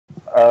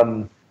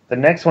The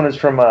next one is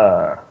from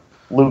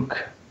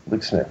Luke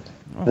Smith.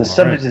 The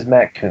subject is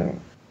Matt Koon.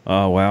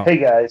 Oh, wow. Hey,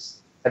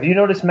 guys. Have you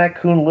noticed Matt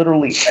Koon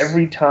literally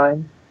every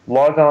time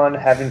log on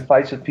having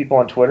fights with people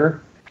on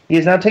Twitter? He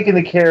has now taken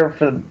the cake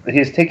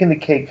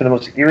for the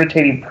most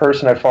irritating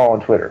person I follow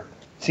on Twitter.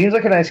 Seems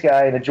like a nice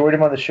guy and enjoyed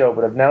him on the show,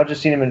 but I've now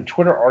just seen him in a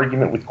Twitter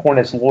argument with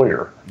Cornette's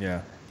lawyer.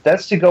 Yeah.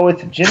 That's to go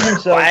with Jim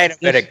himself. Wait a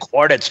minute,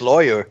 Cornette's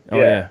lawyer.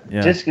 Yeah.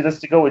 That's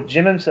to go with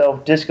Jim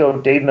himself,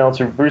 Disco, Dave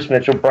Meltzer, Bruce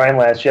Mitchell, Brian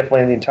Last, Jeff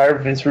Lane, the entire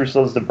Vince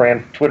Russo's The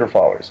Brand Twitter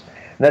followers.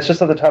 And that's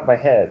just off the top of my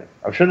head.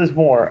 I'm sure there's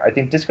more. I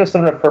think Disco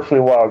summed it up perfectly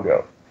a while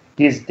ago.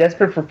 He is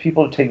desperate for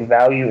people to take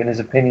value in his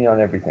opinion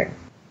on everything.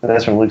 And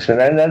that's from Luke Smith.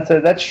 And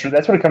that's true.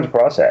 That's what it comes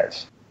across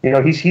as. You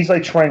know, he's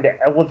like trying to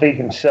elevate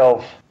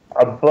himself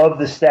above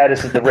the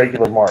status of the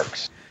regular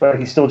marks. But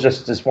he's still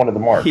just one of the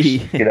marks,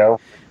 you know?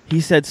 He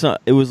said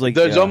something. It was like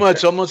there's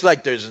almost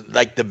like there's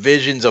like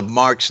divisions of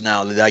marks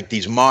now. Like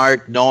these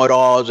mark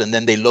know-it-alls, and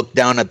then they look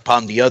down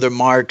upon the other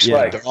marks.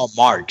 Yeah. They're all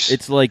marks.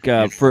 It's like,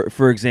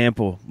 for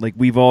example, like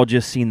we've all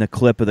just seen the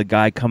clip of the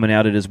guy coming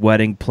out at his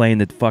wedding playing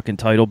the fucking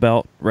title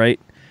belt, right?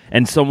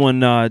 And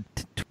someone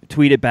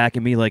tweeted back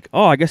at me like,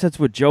 "Oh, I guess that's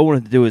what Joe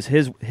wanted to do is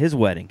his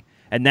wedding,"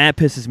 and that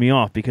pisses me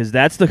off because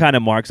that's the kind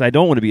of marks I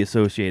don't want to be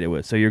associated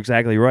with. So you're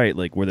exactly right.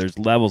 Like where there's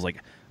levels, like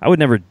I would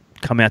never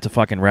come out to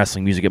fucking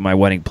wrestling music at my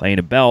wedding playing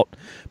a belt.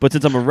 But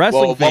since I'm a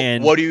wrestling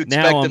fan, what do you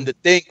expect them to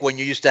think when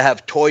you used to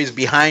have toys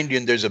behind you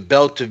and there's a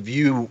belt of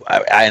you?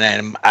 I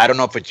don't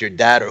know if it's your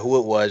dad or who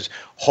it was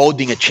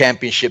holding a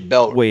championship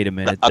belt. Wait a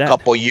minute, a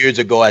couple years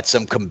ago at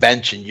some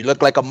convention. You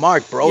look like a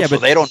mark, bro. Yeah, so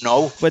they don't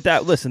know. But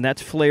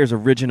that's Flair's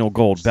original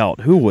gold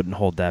belt. Who wouldn't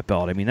hold that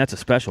belt? I mean, that's a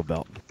special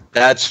belt.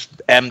 That's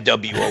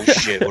MWO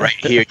shit right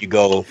here. You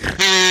go.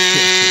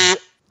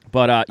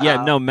 But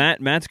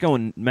Matt's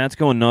going nuts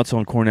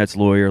on Cornette's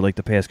lawyer like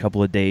the past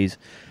couple of days,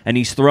 and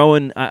he's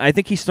throwing. I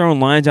think he's throwing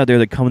lines out there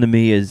that come to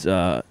me as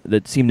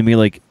that seem to me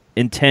like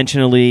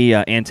intentionally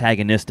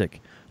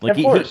antagonistic. Like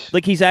of course,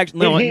 he's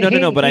actually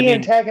no. But I mean, he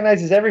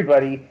antagonizes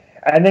everybody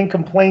and then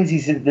complains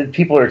that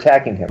people are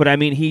attacking him. But I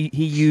mean, he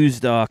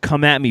used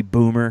 "come at me,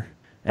 boomer."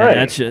 And right.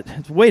 That's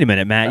just, wait a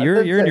minute, Matt.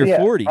 You're in your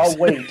 40s. I'll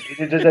wait.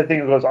 There's that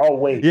thing that goes, "I'll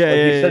wait."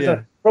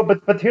 Yeah. Bro,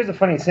 but here's the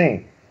funny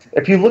thing.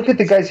 If you look at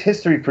the guy's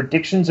history,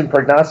 predictions and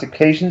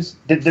prognostications,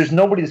 there's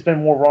nobody that's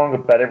been more wrong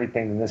about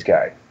everything than this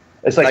guy.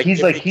 It's like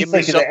he's like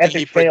an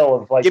epic fail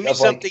of like. Give me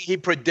something he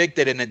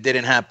predicted and it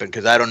didn't happen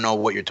because I don't know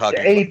what you're talking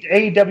about.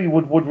 AEW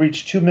would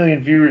reach 2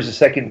 million viewers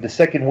the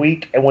second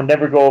week and would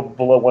never go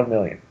below 1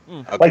 million.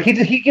 Okay. Like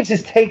he gives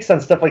his takes on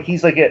stuff like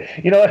he's like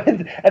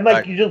and like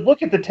right. You just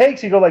look at the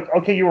takes, you go like,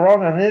 okay, you're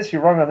wrong on this,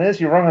 you're wrong on this,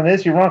 you're wrong on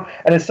this, you're wrong,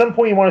 and at some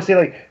point you want to say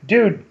like,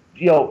 dude,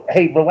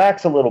 hey,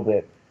 relax a little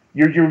bit.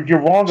 You're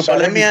wrong about. So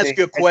let me ask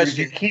you a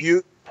question. You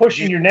keep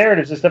pushing your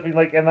narratives and stuff. I'm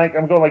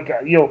going like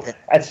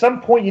at some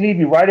point you need to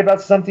be right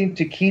about something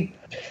to keep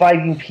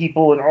fighting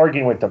people and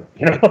arguing with them.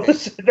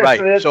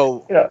 Right.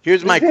 So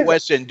here's my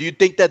question: do you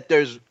think that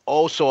there's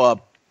also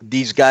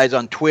these guys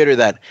on Twitter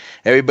that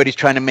everybody's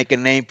trying to make a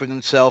name for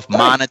themselves,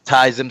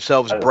 monetize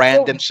themselves,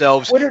 brand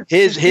themselves? Twitter,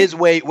 his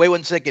way. Wait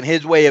 1 second.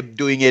 His way of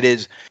doing it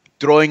is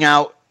throwing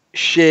out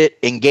shit,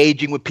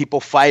 engaging with people,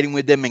 fighting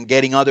with them, and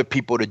getting other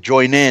people to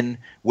join in,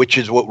 which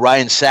is what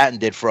Ryan Satin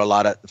did for a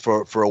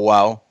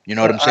while. You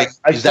know what I'm saying?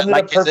 I summed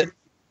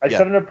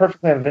it up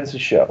perfectly on Vince's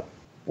show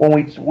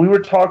when we were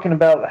talking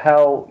about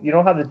how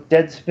how the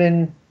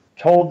Deadspin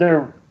told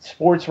their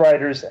sports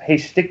writers, "Hey,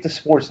 stick to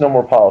sports, no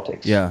more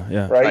politics."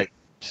 Yeah. Right.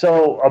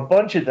 So a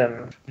bunch of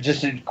them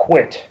just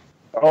quit.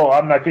 Oh,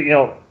 I'm not good.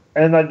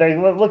 And they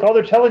look. All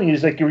they're telling you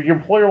is like your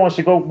employer wants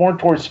to go more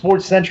towards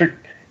sports centric.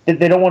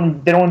 They don't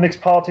want to mix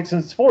politics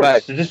and sports.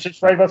 Right. They're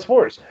just write about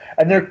sports,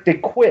 and they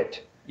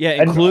quit. Yeah,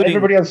 and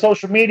everybody on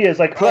social media is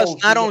like. Plus,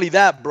 not only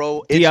that,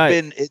 bro.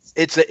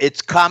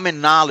 It's common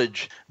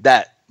knowledge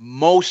that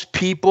most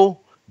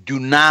people do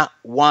not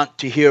want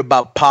to hear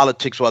about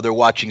politics while they're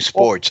watching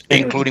sports,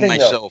 including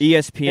myself.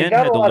 ESPN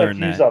had to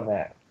learn that. On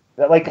that.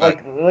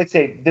 Like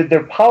say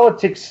their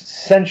politics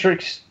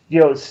centric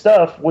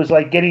stuff was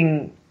like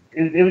getting.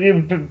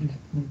 It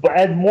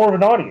add more of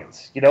an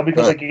audience,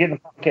 because like you're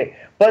getting okay,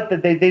 but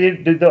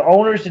the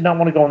owners did not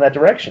want to go in that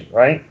direction,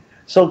 right?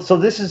 So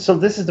this is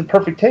the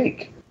perfect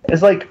take.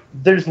 It's like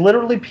there's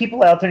literally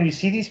people out there, and you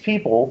see these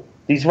people,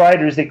 these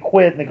writers, they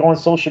quit and they go on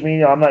social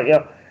media. I'm not,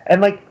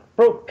 and like,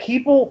 bro,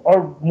 people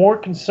are more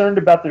concerned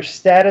about their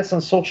status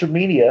on social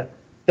media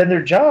than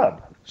their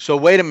job. So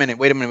wait a minute.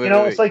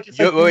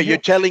 You're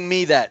telling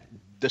me that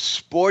the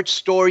sports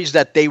stories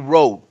that they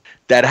wrote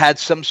that had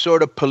some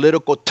sort of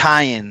political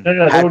tie-in.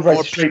 No, had they would write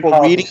more straight people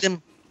politics. reading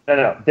them?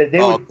 No.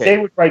 They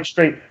would write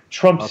straight,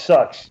 Trump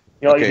sucks.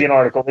 It'd be an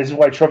article. This is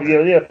why Trump,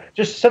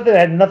 just something that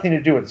had nothing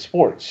to do with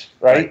sports,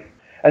 right?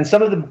 And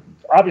some of them,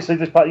 obviously,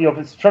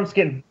 if Trump's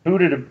getting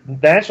booted at the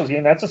Nationals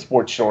game, that's a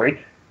sports story,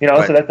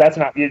 so that's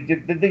not,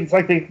 it's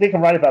like they can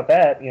write about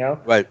that,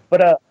 Right.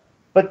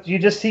 But you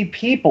just see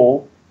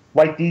people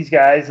like these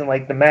guys and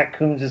like the Matt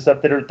Koons and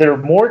stuff that are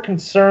more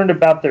concerned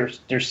about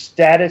their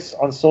status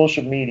on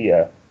social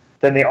media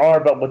than they are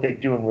about what they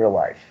do in real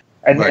life.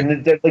 And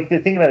like the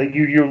thing about it,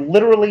 you're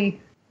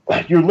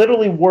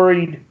literally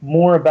worried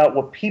more about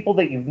what people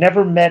that you've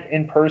never met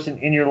in person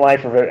in your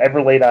life or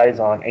ever laid eyes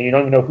on, and you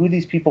don't even know who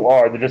these people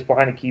are. They're just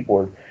behind a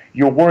keyboard.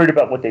 You're worried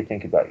about what they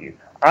think about you.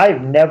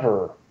 I've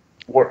never,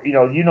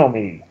 you know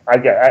me.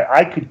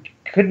 I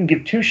couldn't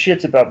give two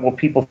shits about what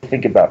people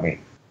think about me.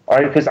 All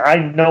right, because I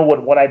know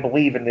what I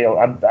believe in.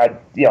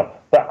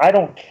 But I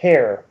don't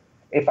care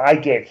if I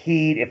get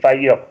heat. If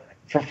I,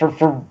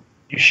 for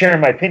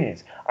sharing my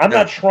opinions. I'm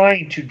not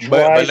trying to drive.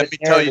 But let me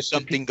tell you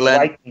something,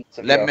 Glenn.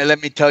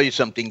 Let me tell you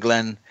something,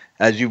 Glenn.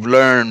 As you've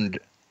learned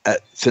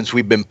since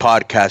we've been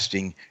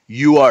podcasting,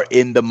 you are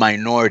in the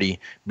minority,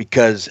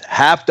 because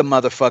half the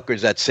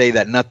motherfuckers that say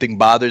that nothing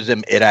bothers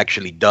them, it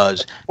actually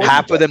does.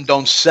 Half of them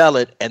don't sell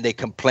it and they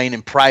complain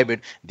in private.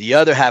 The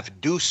other half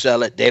do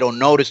sell it. They don't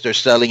notice they're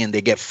selling and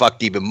they get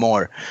fucked even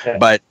more. Yeah.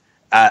 But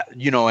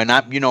and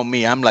I,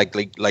 me, I'm like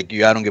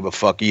you. I don't give a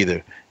fuck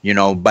either.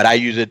 But I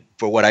use it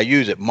for what I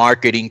use it: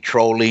 marketing,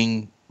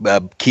 trolling,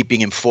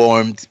 keeping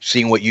informed,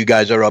 seeing what you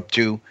guys are up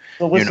to.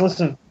 So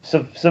listen.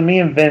 So me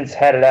and Vince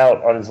had it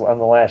out on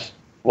the last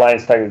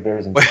Lions, Tigers,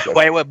 Bears. And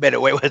wait a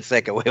minute. Wait one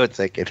second.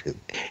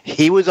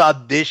 He was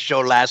on this show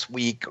last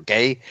week.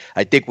 Okay,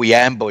 I think we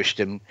ambushed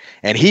him,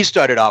 and he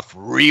started off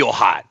real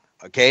hot.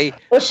 Okay,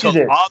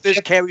 so all this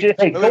carries.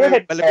 Hey, go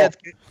ahead.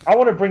 I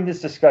want to bring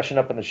this discussion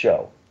up in the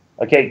show.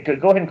 Okay,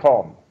 go ahead and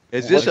call him.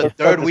 Is this a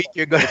third week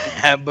you're going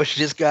to ambush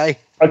this guy?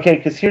 Okay,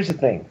 because here's the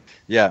thing.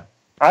 Yeah.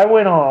 I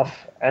went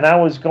off, and I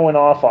was going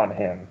off on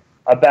him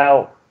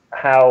about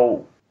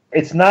how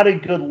it's not a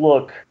good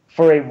look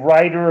for a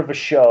writer of a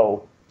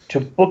show to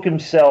book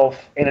himself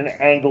in an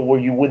angle where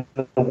you win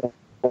the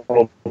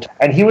world.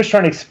 And he was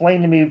trying to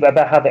explain to me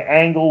about how the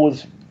angle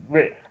was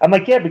written. I'm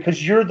like, yeah,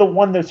 because you're the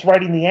one that's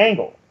writing the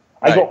angle.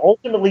 Right. I go,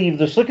 ultimately,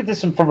 just look at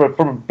this from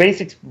a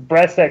basic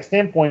brass tack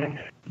standpoint.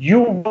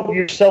 You wrote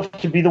yourself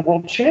to be the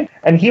world champ,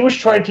 and he was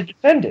trying to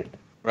defend it.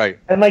 Right.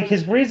 And like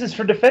his reasons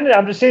for defending it,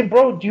 I'm just saying,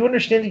 bro, do you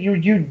understand that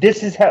you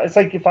this is how it's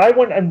like if I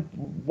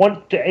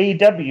went to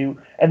AEW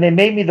and they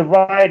made me the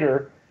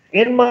writer,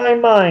 in my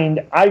mind,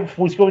 I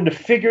was going to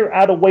figure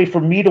out a way for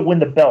me to win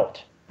the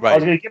belt. Right. I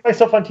was going to get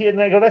myself on TV,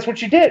 and I go, that's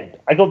what you did.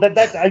 I go,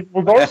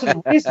 regardless of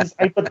the reasons,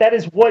 but that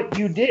is what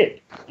you did.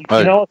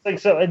 Right. It's like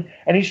so,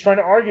 and he's trying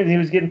to argue, and he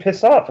was getting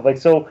pissed off. Like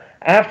so,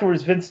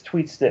 afterwards, Vince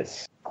tweets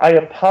this. I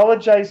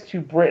apologize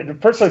to Brett.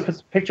 First of all, he puts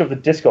a picture of the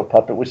disco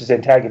puppet, which is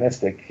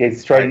antagonistic.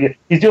 He's trying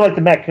he's doing like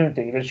the Matt Koon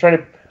thing. He's trying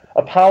to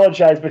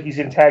apologize, but he's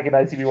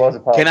antagonizing if he wants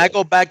to apologize. Can I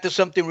go back to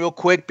something real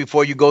quick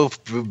before you go,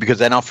 because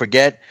then I'll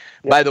forget?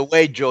 Yeah. By the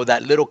way, Joe,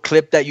 that little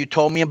clip that you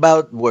told me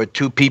about where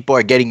two people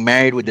are getting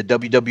married with the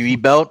WWE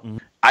belt,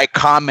 I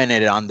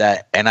commented on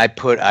that, and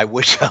I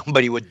wish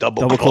somebody would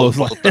double close.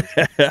 So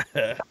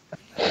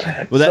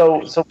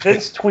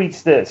Vince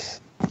tweets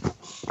this.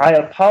 I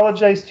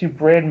apologize to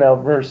brand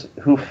members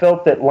who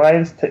felt that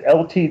Lions to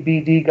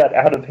LTBD got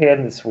out of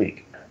hand this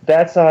week.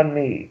 That's on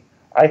me.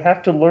 I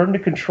have to learn to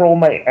control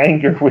my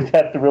anger with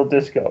that The Real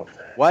Disco.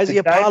 Why is he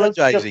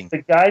apologizing? The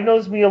guy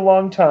knows me a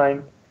long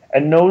time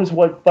and knows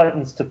what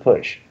buttons to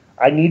push.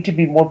 I need to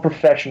be more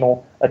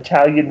professional.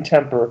 Italian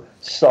temper.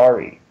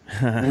 Sorry.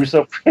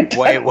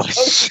 Wait 1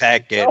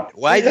 second.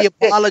 Why is he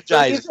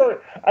apologizing?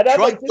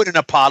 Trump wouldn't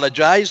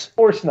apologize. Of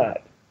course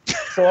not.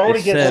 So I want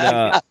to get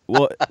that.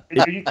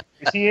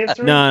 Is he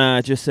answering? No.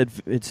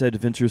 It said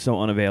Vince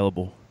Russo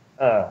unavailable.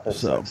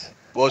 Sucks.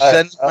 Well,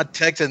 send him a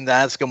text and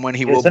ask him when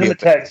he will be. Send him a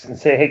text and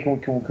say, hey,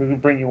 can we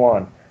bring you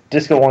on?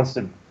 Disco wants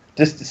to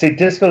say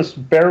Disco's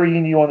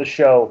burying you on the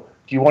show.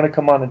 Do you want to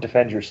come on and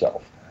defend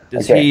yourself?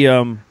 Does he